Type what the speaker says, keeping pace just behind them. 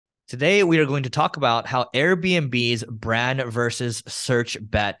Today, we are going to talk about how Airbnb's brand versus search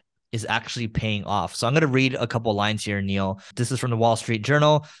bet is actually paying off. So I'm going to read a couple lines here, Neil. This is from the Wall Street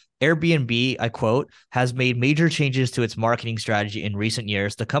Journal. Airbnb, I quote, has made major changes to its marketing strategy in recent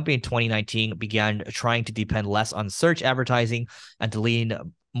years. The company in 2019 began trying to depend less on search advertising and to lean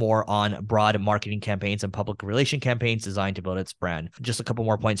more on broad marketing campaigns and public relation campaigns designed to build its brand. Just a couple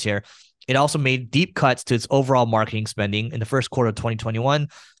more points here. It also made deep cuts to its overall marketing spending. In the first quarter of 2021,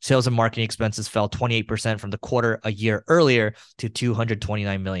 sales and marketing expenses fell 28% from the quarter a year earlier to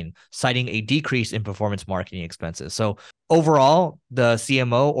 $229 million, citing a decrease in performance marketing expenses. So overall, the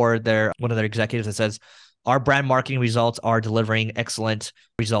CMO or one of their executives that says, our brand marketing results are delivering excellent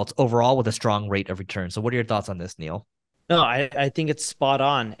results overall with a strong rate of return. So what are your thoughts on this, Neil? No, I think it's spot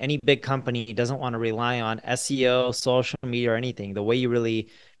on. Any big company doesn't want to rely on SEO, social media, or anything. The way you really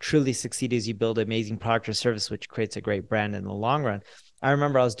truly succeed is you build amazing product or service, which creates a great brand in the long run. I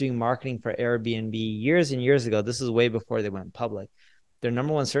remember I was doing marketing for Airbnb years and years ago. This is way before they went public. Their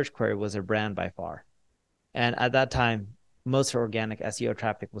number one search query was their brand by far. And at that time, most organic SEO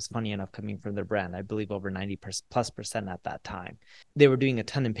traffic was, funny enough, coming from their brand. I believe over 90+% at that time. They were doing a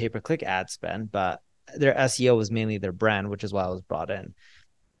ton in pay-per-click ad spend, but their SEO was mainly their brand, which is why I was brought in.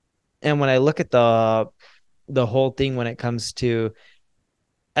 And when I look at the whole thing when it comes to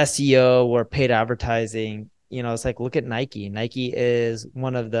SEO or paid advertising, it's like, look at Nike. Nike is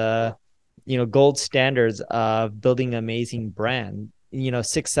one of the, gold standards of building an amazing brand.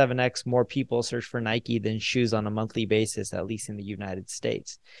 6-7x more people search for Nike than shoes on a monthly basis, at least in the United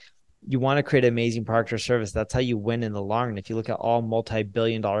States. You want to create an amazing product or service. That's how you win in the long run. If you look at all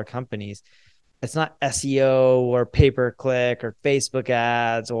multi-billion-dollar companies, it's not SEO or pay-per-click or Facebook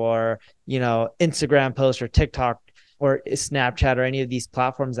ads or, Instagram posts or TikTok or Snapchat or any of these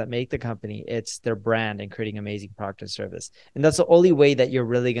platforms that make the company. It's their brand and creating amazing product and service. And that's the only way that you're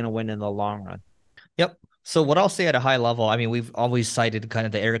really going to win in the long run. Yep. So what I'll say at a high level, I mean, we've always cited kind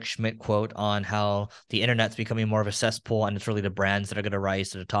of the Eric Schmidt quote on how the internet's becoming more of a cesspool and it's really the brands that are going to rise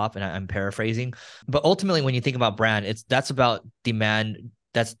to the top. And I'm paraphrasing. But ultimately, when you think about brand, that's about demand.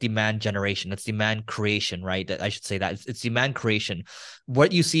 That's demand generation. That's demand creation, right? I should say that it's demand creation.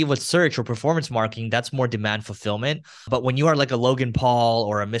 What you see with search or performance marketing, that's more demand fulfillment. But when you are like a Logan Paul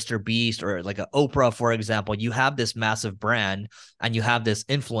or a Mr. Beast or like an Oprah, for example, you have this massive brand and you have this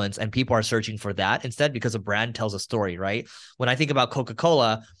influence and people are searching for that instead because a brand tells a story, right? When I think about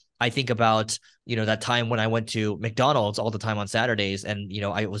Coca-Cola, I think about, that time when I went to McDonald's all the time on Saturdays and,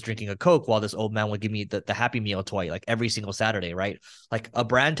 I was drinking a Coke while this old man would give me the Happy Meal toy, like every single Saturday, right? Like a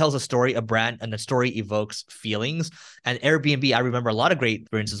brand tells a story, and the story evokes feelings. And Airbnb, I remember a lot of great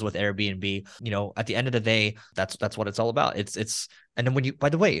experiences with Airbnb. At the end of the day, that's what it's all about. And then by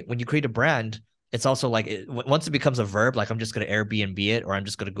the way, when you create a brand, it's also like once it becomes a verb, like I'm just going to Airbnb it or I'm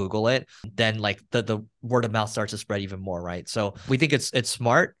just going to Google it, then like the word of mouth starts to spread even more, right? So we think it's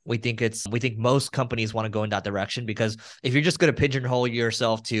smart. We think most companies want to go in that direction because if you're just going to pigeonhole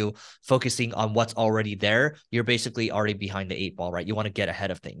yourself to focusing on what's already there, you're basically already behind the 8 ball, right? You want to get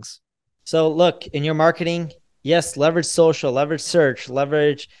ahead of things. So look, in your marketing, yes, leverage social, leverage search,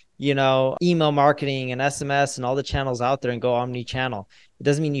 leverage, email marketing and SMS and all the channels out there and go omni-channel. It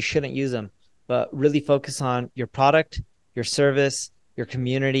doesn't mean you shouldn't use them, but really focus on your product, your service, your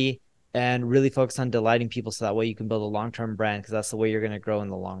community, and really focus on delighting people so that way you can build a long-term brand because that's the way you're going to grow in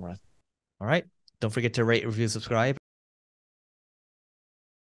the long run. All right. Don't forget to rate, review, subscribe.